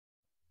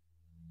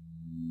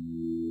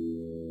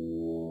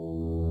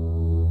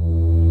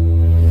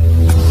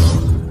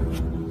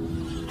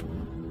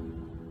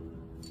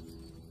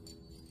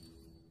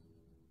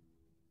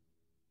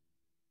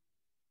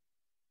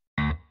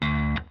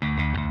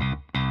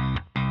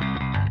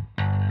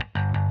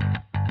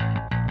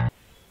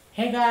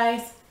Hey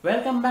guys,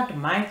 welcome back to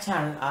my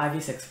channel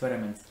Avi's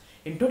Experiments.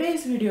 In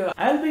today's video,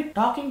 I'll be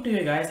talking to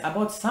you guys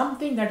about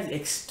something that is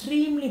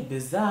extremely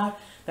bizarre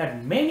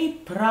that many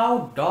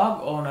proud dog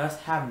owners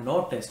have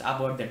noticed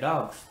about their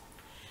dogs.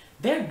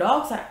 Their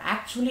dogs are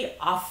actually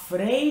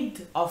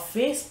afraid of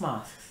face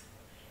masks.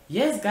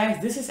 Yes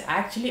guys, this is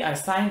actually a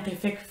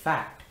scientific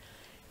fact.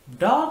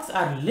 Dogs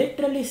are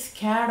literally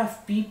scared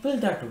of people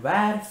that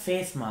wear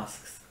face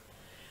masks.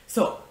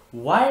 So,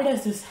 why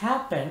does this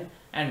happen?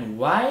 And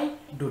why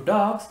do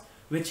dogs,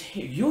 which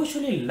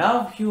usually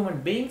love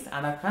human beings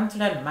and are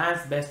considered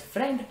man's best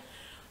friend,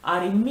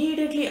 are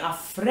immediately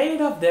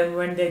afraid of them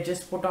when they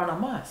just put on a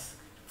mask?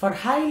 For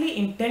highly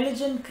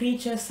intelligent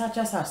creatures such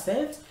as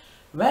ourselves,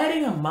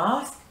 wearing a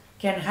mask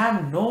can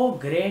have no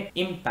great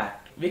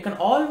impact. We can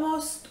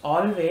almost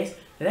always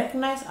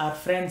recognize our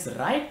friends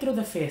right through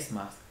the face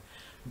mask.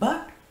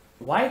 But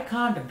why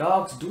can't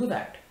dogs do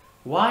that?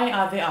 Why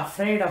are they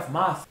afraid of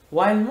masks?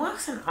 While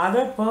masks and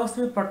other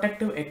personal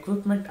protective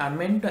equipment are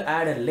meant to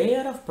add a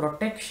layer of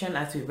protection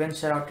as we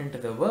venture out into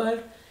the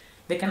world,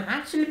 they can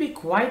actually be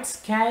quite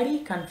scary,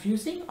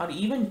 confusing, or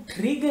even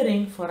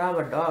triggering for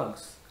our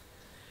dogs.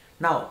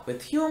 Now,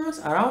 with humans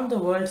around the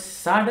world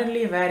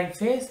suddenly wearing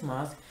face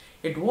masks,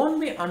 it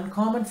won't be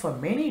uncommon for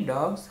many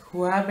dogs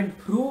who have been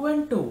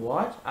proven to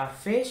watch our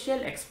facial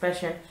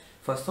expression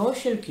for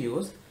social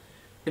cues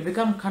to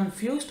become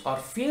confused or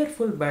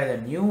fearful by the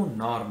new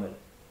normal.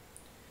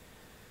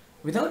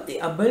 Without the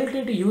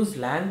ability to use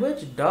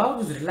language,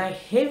 dogs rely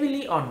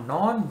heavily on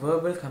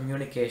non-verbal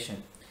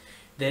communication.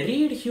 They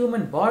read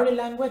human body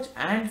language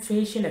and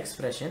facial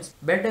expressions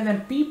better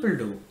than people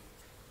do.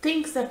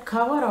 Things that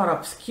cover or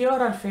obscure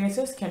our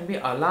faces can be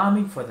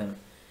alarming for them,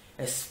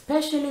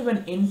 especially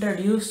when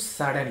introduced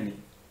suddenly.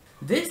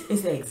 This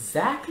is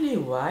exactly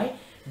why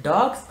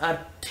dogs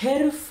are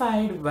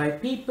terrified by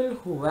people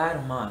who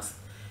wear masks.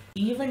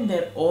 Even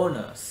their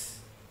owners.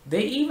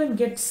 They even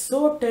get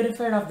so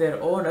terrified of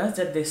their owners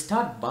that they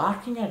start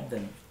barking at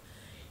them.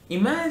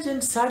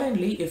 Imagine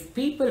suddenly if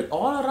people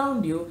all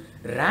around you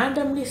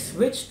randomly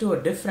switch to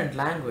a different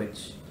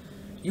language.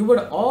 You would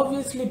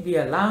obviously be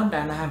alarmed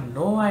and have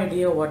no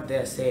idea what they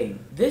are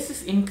saying. This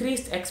is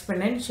increased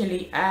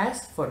exponentially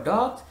as for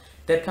dogs,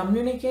 their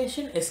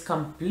communication is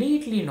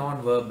completely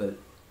non-verbal.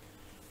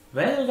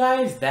 Well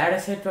guys, that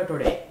is it for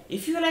today.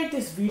 If you like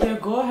this video,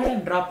 go ahead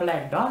and drop a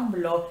like down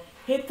below.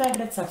 Hit that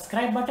red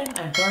subscribe button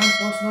and turn on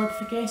post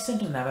notifications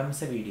to never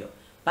miss a video.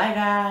 Bye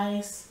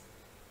guys!